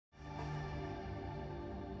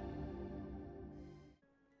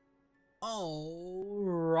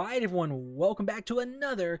Alright everyone, welcome back to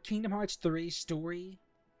another Kingdom Hearts 3 Story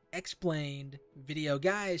Explained video.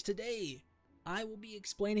 Guys, today I will be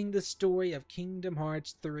explaining the story of Kingdom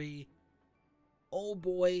Hearts 3. Oh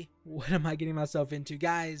boy, what am I getting myself into?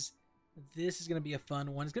 Guys, this is going to be a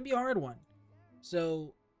fun one. It's going to be a hard one.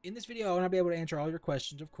 So, in this video I want to be able to answer all your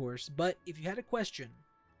questions, of course, but if you had a question,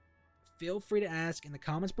 feel free to ask in the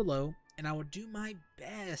comments below, and I will do my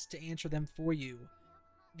best to answer them for you.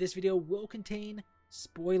 This video will contain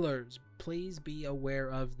spoilers. Please be aware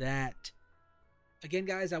of that. Again,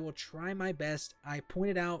 guys, I will try my best. I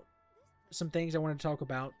pointed out some things I wanted to talk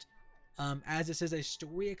about. As this is a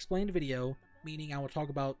story explained video, meaning I will talk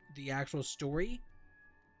about the actual story,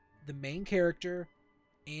 the main character,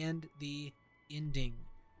 and the ending.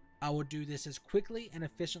 I will do this as quickly and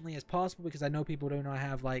efficiently as possible because I know people do not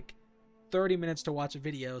have like 30 minutes to watch a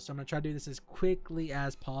video, so I'm going to try to do this as quickly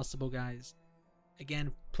as possible, guys.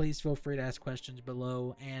 Again, please feel free to ask questions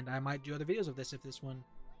below, and I might do other videos of this if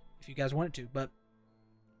you guys wanted to. But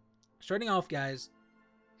starting off, guys,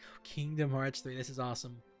 Kingdom Hearts 3, this is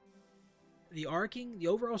awesome. The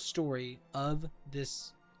overall story of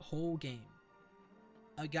this whole game.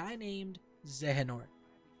 A guy named Xehanort.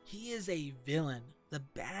 He is a villain, the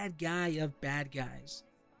bad guy of bad guys.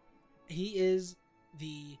 He is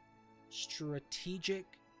the strategic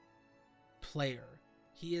player.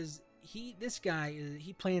 This guy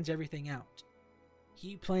plans everything out.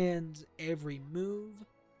 He plans every move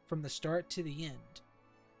from the start to the end.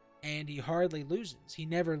 And he hardly loses. He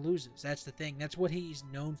never loses. That's the thing. That's what he's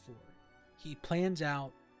known for. He plans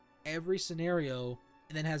out every scenario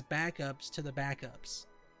and then has backups to the backups.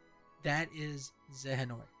 That is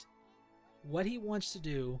Xehanort. What he wants to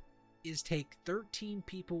do is take 13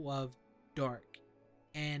 people of Dark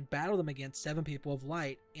and battle them against 7 people of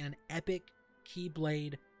Light in an epic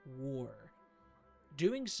Keyblade war.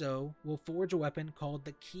 Doing so will forge a weapon called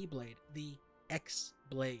the Keyblade, the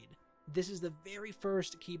X-Blade. This is the very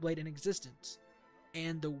first Keyblade in existence,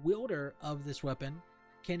 and the wielder of this weapon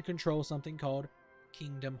can control something called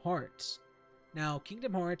Kingdom Hearts. Now,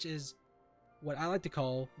 Kingdom Hearts is what I like to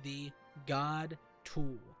call the God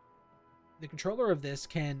Tool. The controller of this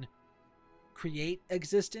can create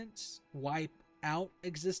existence, wipe out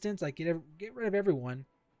existence, like get rid of everyone,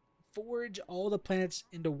 forge all the planets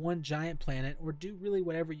into one giant planet, or do really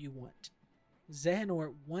whatever you want.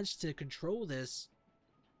 Xehanort wants to control this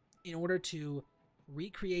in order to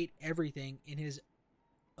recreate everything in his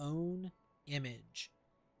own image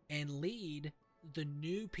and lead the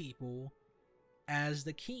new people as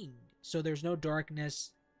the king. So there's no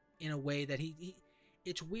darkness in a way that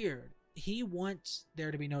it's weird. He wants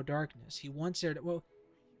there to be no darkness. He wants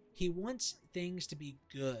he wants things to be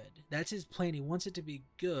good. That's his plan. He wants it to be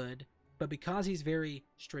good, but because he's very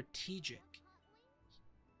strategic,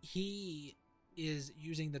 he is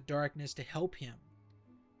using the darkness to help him.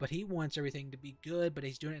 But he wants everything to be good, but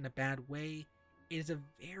he's doing it in a bad way. It is a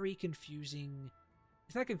very confusing...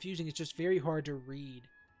 It's not confusing, it's just very hard to read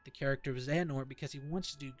the character of Xehanort because he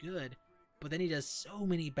wants to do good, but then he does so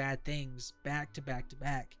many bad things back to back to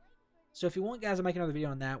back. So if you want, guys, I'll make another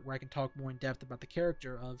video on that where I can talk more in depth about the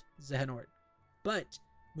character of Xehanort. But,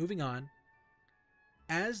 moving on,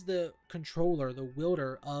 as the controller, the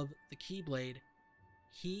wielder of the Keyblade,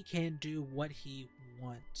 he can do what he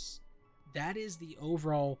wants. That is the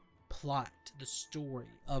overall plot, the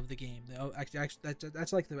story of the game.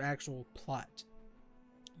 That's like the actual plot.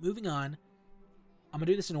 Moving on, I'm going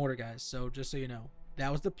to do this in order, guys, so just so you know.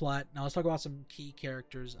 That was the plot. Now let's talk about some key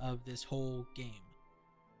characters of this whole game.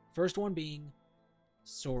 First one being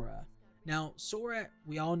Sora. Now, Sora,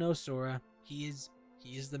 we all know Sora. He is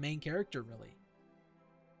the main character, really.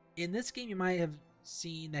 In this game, you might have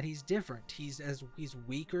seen that he's different. He's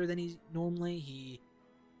weaker than he's normally.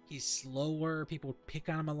 He's slower. People pick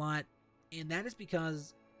on him a lot, and that is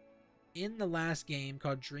because in the last game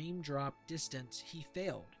called Dream Drop Distance, he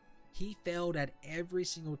failed. He failed at every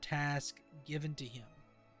single task given to him.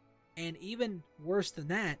 And even worse than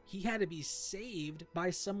that, he had to be saved by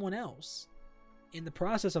someone else. In the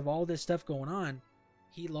process of all this stuff going on,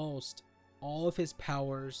 he lost all of his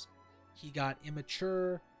powers, he got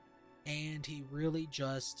immature, and he really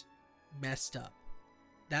just messed up.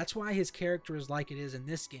 That's why his character is like it is in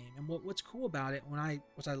this game. And what's cool about it,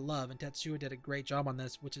 which I love, and Tetsuya did a great job on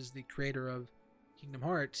this, which is the creator of Kingdom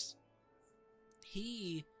Hearts,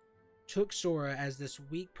 he took Sora as this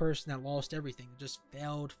weak person that lost everything, just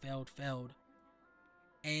failed,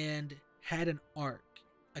 and had an arc,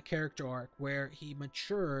 a character arc, where he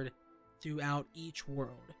matured throughout each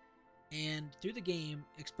world. And through the game,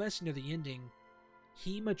 especially near the ending,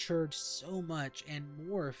 he matured so much and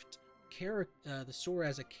morphed the Sora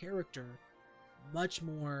as a character much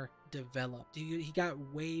more developed. He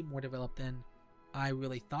got way more developed than I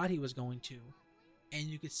really thought he was going to. And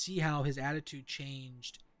you could see how his attitude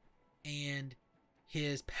changed and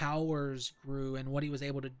his powers grew and what he was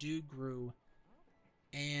able to do grew.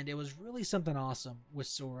 And it was really something awesome with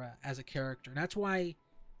Sora as a character. And that's why,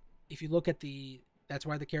 if you look at that's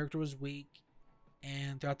why the character was weak.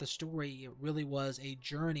 And throughout the story, it really was a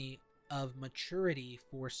journey of maturity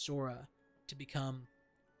for Sora to become,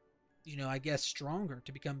 I guess, stronger,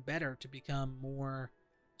 to become better, to become more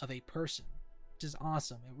of a person, which is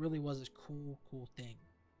awesome. It really was a cool thing.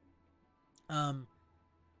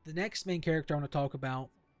 The next main character I want to talk about,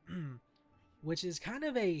 which is kind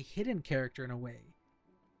of a hidden character in a way,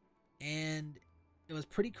 and it was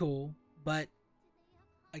pretty cool, but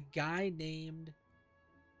a guy named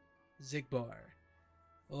Xigbar.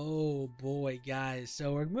 Oh boy, guys.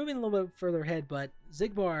 So we're moving a little bit further ahead, but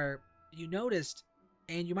Xigbar, you noticed,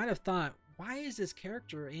 and you might have thought, why is this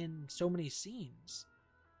character in so many scenes?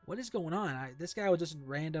 What is going on? This guy was just a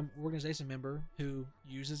random organization member who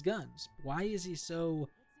uses guns. Why is he so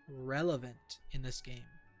relevant in this game?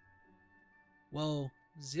 Well,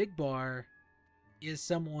 Xigbar is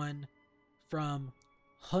someone from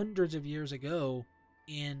hundreds of years ago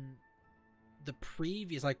in the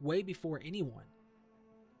previous, like way before anyone.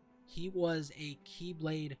 He was a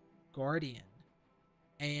Keyblade Guardian,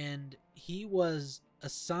 and he was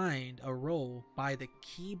assigned a role by the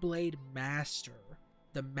Keyblade Master,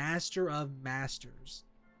 the Master of Masters,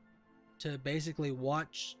 to basically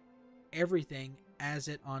watch everything as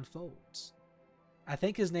it unfolds. I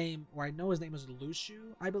think his name, or I know his name is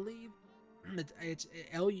Luxu, I believe. It's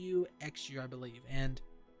Luxu, I believe, and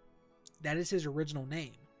that is his original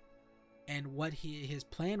name. And what his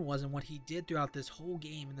plan was, and what he did throughout this whole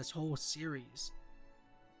game and this whole series,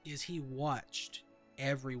 is he watched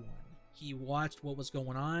everyone. He watched what was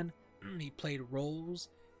going on. He played roles,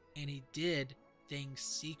 and he did things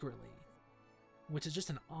secretly, which is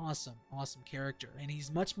just an awesome character. And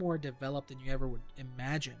he's much more developed than you ever would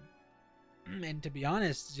imagine. And to be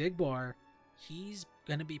honest, Xigbar, he's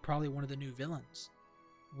gonna be probably one of the new villains,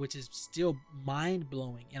 which is still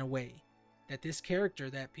mind-blowing in a way. That this character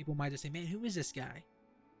that people might just say, man, who is this guy?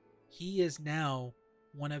 He is now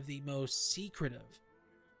one of the most secretive,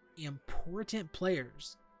 important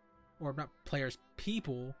players, or not players,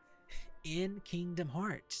 people in Kingdom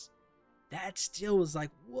Hearts. That still was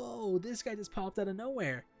like, whoa, this guy just popped out of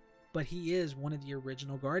nowhere. But he is one of the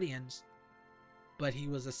original Guardians. But he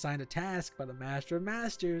was assigned a task by the Master of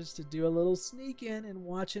Masters to do a little sneak in and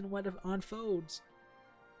watching what unfolds.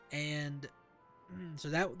 And so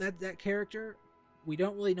that character, we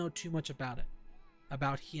don't really know too much about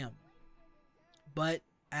him. But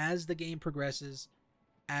as the game progresses,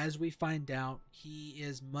 as we find out, he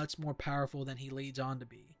is much more powerful than he leads on to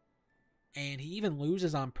be. And he even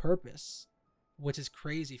loses on purpose, which is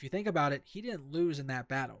crazy. If you think about it, he didn't lose in that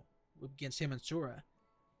battle against him and Sora.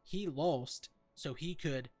 He lost so he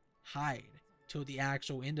could hide till the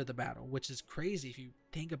actual end of the battle, which is crazy if you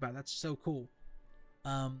think about it. That's so cool.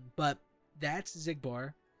 But that's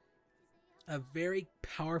Xigbar, a very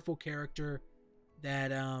powerful character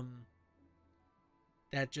that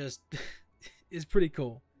that just is pretty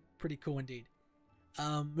cool indeed.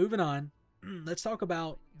 Moving on, let's talk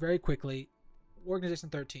about very quickly Organization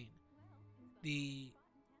 13.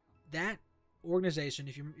 That organization,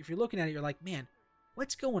 if you're looking at it, you're like, man,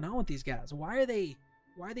 what's going on with these guys? Why are they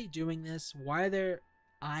doing this? Why are their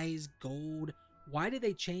eyes gold? Why did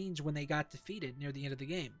they change when they got defeated near the end of the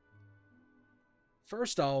game?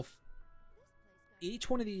 First off, each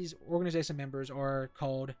one of these organization members are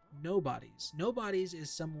called nobodies. Nobodies is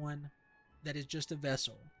someone that is just a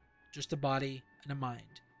vessel, just a body and a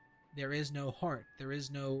mind. There is no heart. There is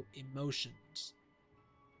no emotions.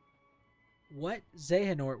 What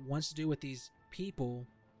Xehanort wants to do with these people,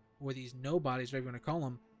 or these nobodies, whatever you want to call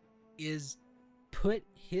them, is put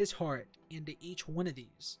his heart into each one of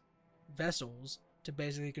these vessels to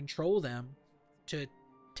basically control them, to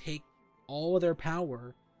take all of their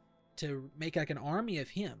power, to make like an army of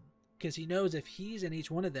him, because he knows if he's in each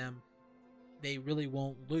one of them, they really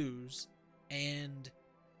won't lose, and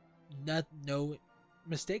no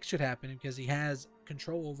mistakes should happen because he has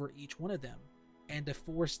control over each one of them, and to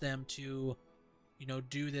force them to,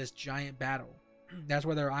 do this giant battle. That's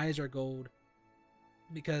why their eyes are gold,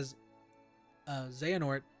 because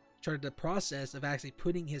Xehanort started the process of actually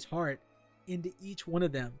putting his heart into each one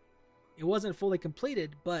of them. It wasn't fully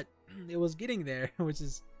completed, but it was getting there, which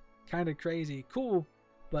is kind of crazy. Cool,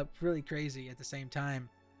 but really crazy at the same time.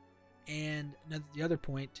 And the other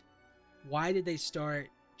point, why did they start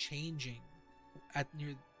changing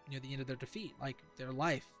near the end of their defeat, like their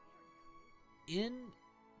life. In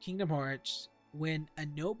Kingdom Hearts, when a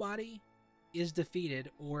nobody is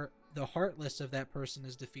defeated, or the Heartless of that person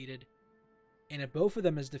is defeated, and if both of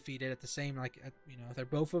them is defeated at the same, if they're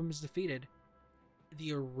both of them is defeated,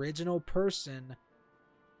 the original person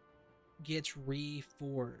gets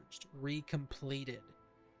reforged, recompleted.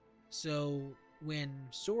 So when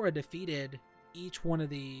Sora defeated each one of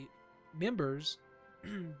the members,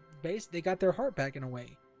 they got their heart back in a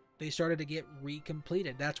way. They started to get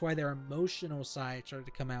recompleted. That's why their emotional side started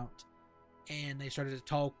to come out, and they started to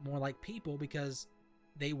talk more like people, because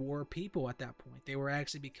they were people at that point. They were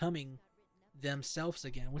actually becoming themselves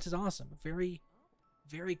again, which is awesome. Very,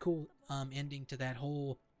 very cool ending to that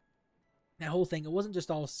whole thing. It wasn't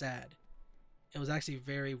just all sad. It was actually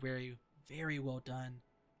very, very, very well done.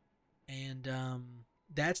 And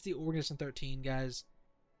that's the Organization 13, guys.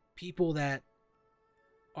 People that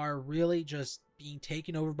are really just being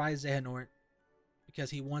taken over by Xehanort because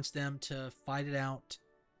he wants them to fight it out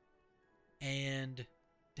and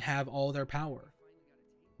have all their power.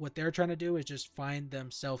 What they're trying to do is just find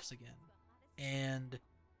themselves again. And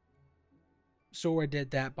Sora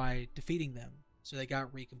did that by defeating them. So they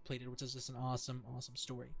got recompleted, which is just an awesome, awesome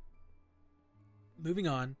story. Moving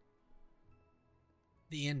on,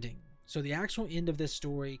 the ending. So the actual end of this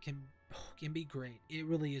story can be great. It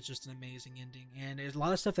really is just an amazing ending. And there's a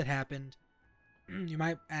lot of stuff that happened. You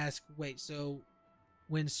might ask, wait, so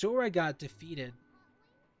when Sora got defeated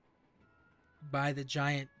by the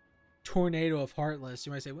giant tornado of Heartless,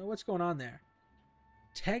 you might say, well, what's going on there?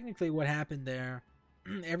 Technically what happened there,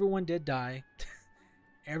 everyone did die.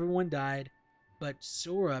 Everyone died. But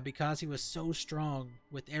Sora, because he was so strong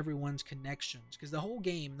with everyone's connections, because the whole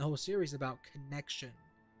game, the whole series is about connection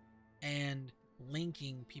and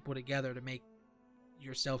linking people together to make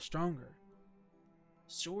yourself stronger.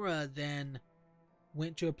 Sora then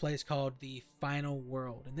went to a place called the Final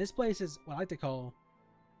World. And this place is what I like to call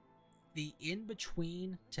the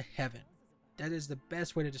in-between to heaven. That is the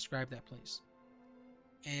best way to describe that place.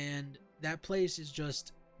 And that place is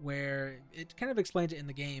just where, it kind of explains it in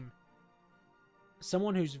the game,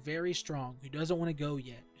 someone who's very strong, who doesn't want to go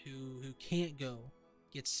yet, who can't go,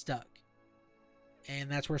 gets stuck. And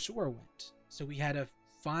that's where Sora went. So he had to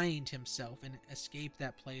find himself and escape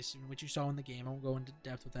that place, which you saw in the game. I won't go into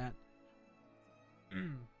depth with that.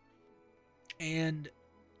 And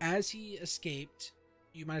as he escaped,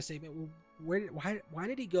 you might say, well, why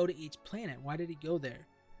did he go to each planet? Why did he go there?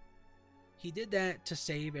 He did that to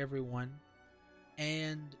save everyone.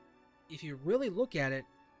 And if you really look at it,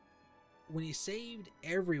 when he saved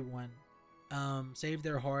everyone, saved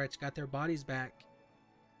their hearts, got their bodies back,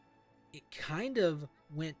 it kind of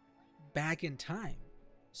went back in time.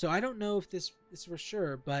 So I don't know if this is for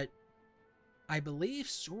sure, but I believe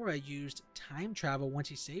Sora used time travel once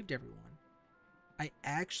he saved everyone. I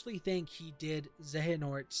actually think he did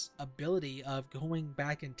Xehanort's ability of going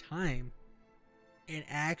back in time and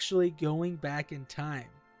actually going back in time,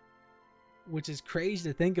 which is crazy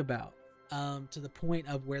to think about, to the point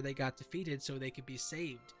of where they got defeated so they could be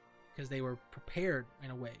saved because they were prepared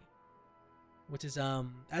in a way, which is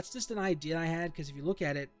that's just an idea I had, because if you look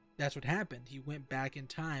at it, that's what happened. He went back in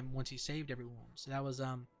time once he saved everyone. So that was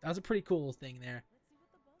a pretty cool thing there.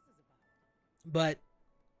 But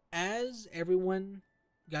as everyone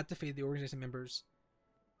got defeated, the organization members,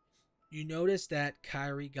 you notice that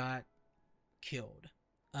Kairi got killed.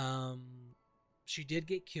 She did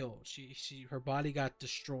get killed. Her body got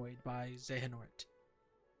destroyed by Xehanort.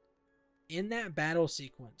 In that battle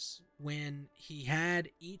sequence, when he had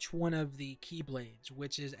each one of the Keyblades,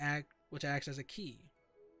 which acts as a key,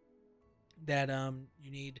 that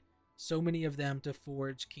you need so many of them to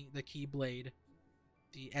forge the Keyblade,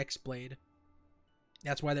 the X-Blade.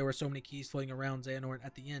 That's why there were so many keys floating around Xehanort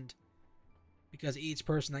at the end, because each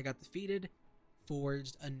person that got defeated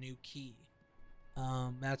forged a new key.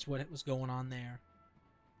 That's what was going on there.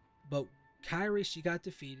 But Kairi, she got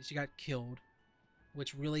defeated, she got killed,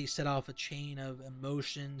 which really set off a chain of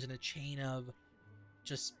emotions and a chain of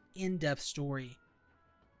just in-depth story.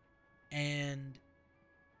 And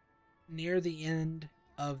near the end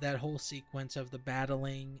of that whole sequence of the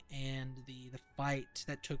battling and the fight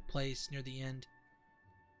that took place near the end,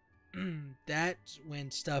 that's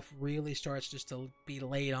when stuff really starts just to be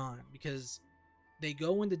laid on, because they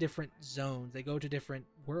go into different zones, they go to different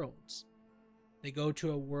worlds. They go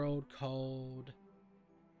to a world called,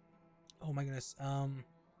 oh my goodness,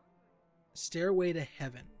 Stairway to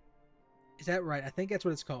Heaven. Is that right? I think that's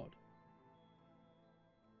what it's called.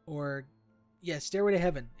 Or, yeah, Stairway to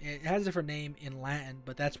Heaven. It has a different name in Latin,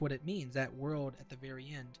 but that's what it means, that world at the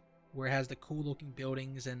very end, where it has the cool looking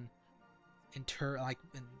buildings and and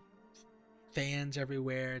fans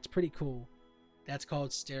everywhere. It's pretty cool. That's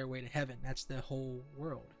called Stairway to Heaven. That's the whole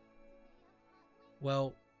world.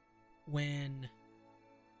 Well, when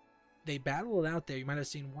they battle it out there, you might have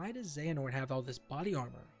seen, why does Xehanort have all this body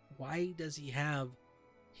armor? Why does he have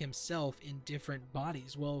himself in different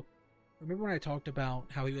bodies? Well, remember when I talked about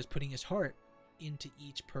how he was putting his heart into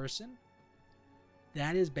each person?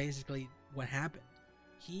 That is basically what happened.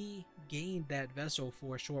 He gained that vessel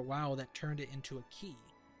for a short while that turned it into a key.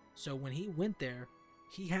 So when he went there,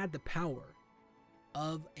 he had the power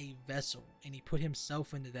of a vessel, and he put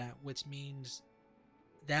himself into that, which means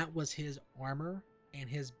that was his armor and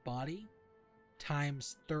his body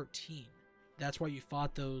times 13. That's why you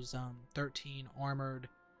fought those 13 armored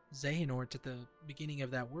Xehanorts at the beginning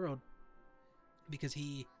of that world, because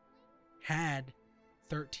he had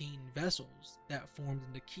 13 vessels that formed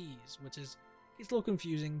into keys, which is, it's a little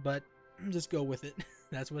confusing, but just go with it.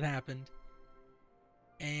 That's what happened.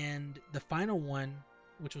 And the final one,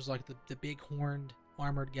 which was like the big horned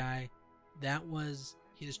armored guy, that was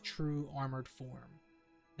his true armored form.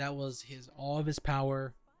 That was all of his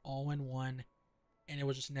power, all in one, and it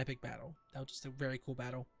was just an epic battle. That was just a very cool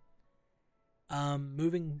battle.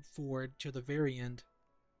 Moving forward to the very end,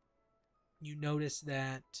 you notice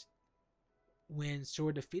that when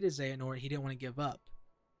Sora defeated Xehanort, he didn't want to give up.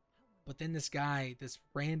 But then this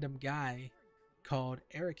random guy called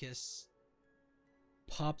Ericus,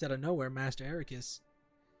 popped out of nowhere, Master Ericus.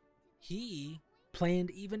 He planned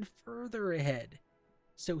even further ahead.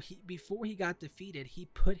 So before he got defeated, he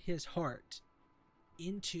put his heart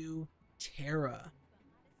into Terra.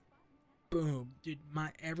 Boom. Dude,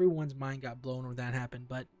 everyone's mind got blown when that happened,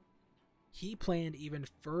 but he planned even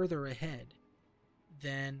further ahead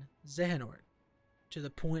than Xehanort, to the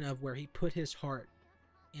point of where he put his heart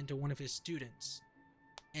into one of his students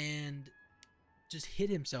and just hid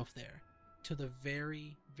himself there till the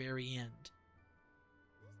very, very end.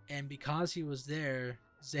 And because he was there,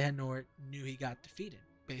 Xehanort knew he got defeated,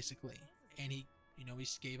 basically, and he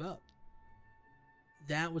just gave up.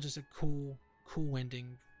 That was just a cool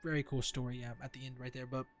ending. Very cool story at the end right there.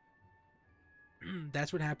 But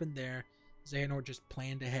that's what happened there. Xehanort just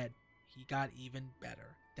planned ahead. He got even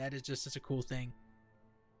better. That is just such a cool thing.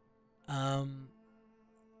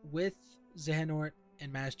 With Xehanort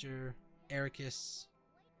and Master Ericus,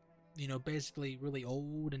 basically really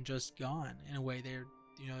old and just gone in a way. They're,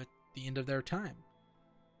 at the end of their time.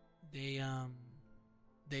 They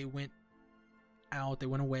went out. They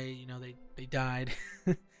went away. They died.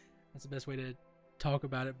 That's the best way to talk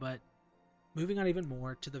about it. But moving on even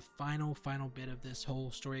more to the final bit of this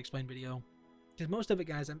whole story explained video, because most of it,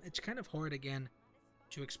 guys, it's kind of hard again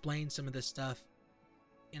to explain some of this stuff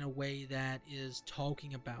in a way that is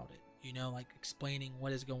talking about it, like explaining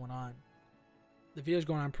what is going on. The video is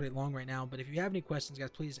going on pretty long right now, but if you have any questions,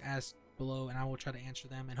 guys, please ask below and I will try to answer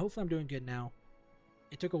them. And hopefully I'm doing good now.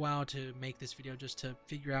 It took a while to make this video just to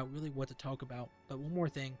figure out really what to talk about. But one more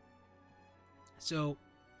thing. So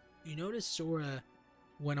you notice Sora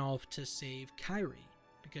went off to save Kairi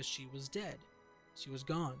because she was dead. She was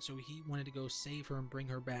gone, so he wanted to go save her and bring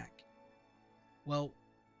her back. Well,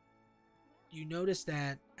 you notice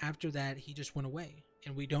that after that he just went away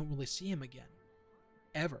and we don't really see him again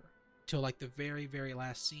ever till like the very, very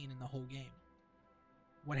last scene in the whole game.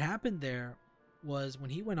 What happened there was when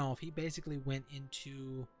he went off, he basically went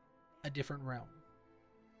into a different realm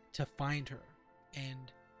to find her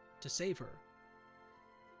and to save her.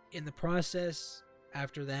 In the process,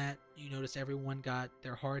 after that, you notice everyone got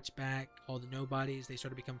their hearts back, all the nobodies, they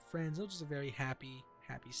started to become friends. It was just a very happy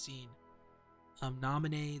scene.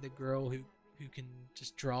 Naminé, the girl who can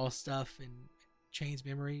just draw stuff and change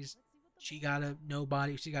memories, she got a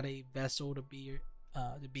nobody, she got a vessel to be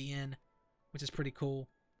in, which is pretty cool.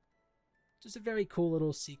 Just a very cool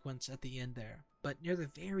little sequence at the end there. But near the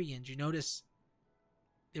very end, you notice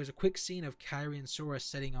there's a quick scene of Kairi and Sora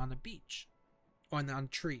sitting on the beach, or on a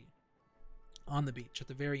tree, on the beach at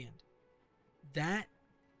the very end. That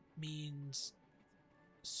means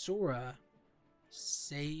Sora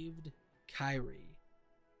saved Kairi,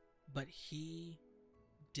 but he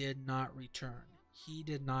did not return. He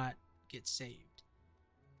did not get saved.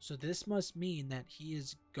 So this must mean that he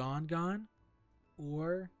is gone,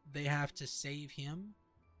 or they have to save him,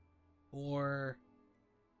 or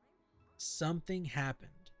something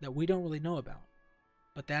happened that we don't really know about.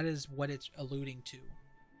 But that is what it's alluding to.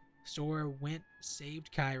 Sora went,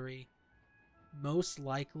 saved Kairi. Most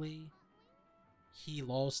likely, he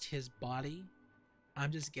lost his body.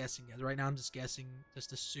 I'm just guessing, guys. Right now, I'm just guessing,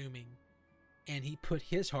 just assuming. And he put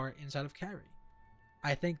his heart inside of Kairi.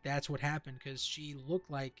 I think that's what happened, because she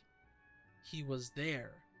looked like he was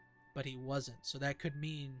there. but he wasn't. So that could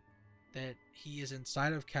mean that he is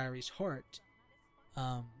inside of Kairi's heart,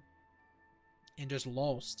 and just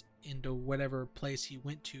lost into whatever place he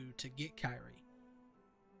went to get Kairi.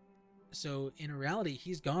 So in reality,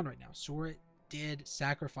 he's gone right now. Sora did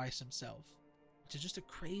sacrifice himself, which is just a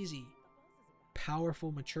crazy,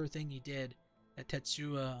 powerful, mature thing he did that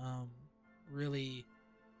Tetsuya really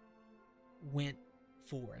went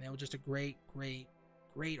for. And it was just a great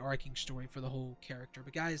arcing story for the whole character.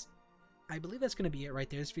 But guys, I believe that's going to be it right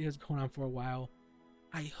there. This video's going on for a while.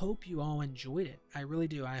 I hope you all enjoyed it. I really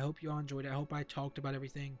do. I hope you all enjoyed it. I hope I talked about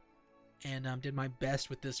everything and did my best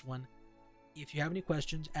with this one. If you have any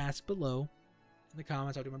questions, ask below in the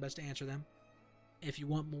comments. I'll do my best to answer them. If you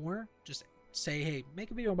want more, just say, hey,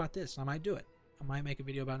 make a video about this. I might do it. I might make a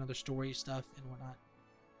video about another story stuff and whatnot.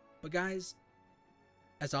 But guys,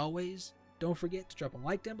 as always, don't forget to drop a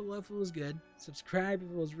like down below if it was good. Subscribe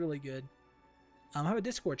if it was really good. I have a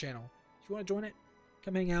Discord channel. If you want to join it,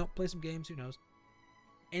 come hang out, play some games, who knows.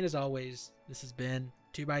 And as always, this has been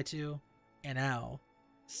 2x2, and I'll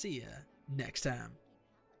see ya next time.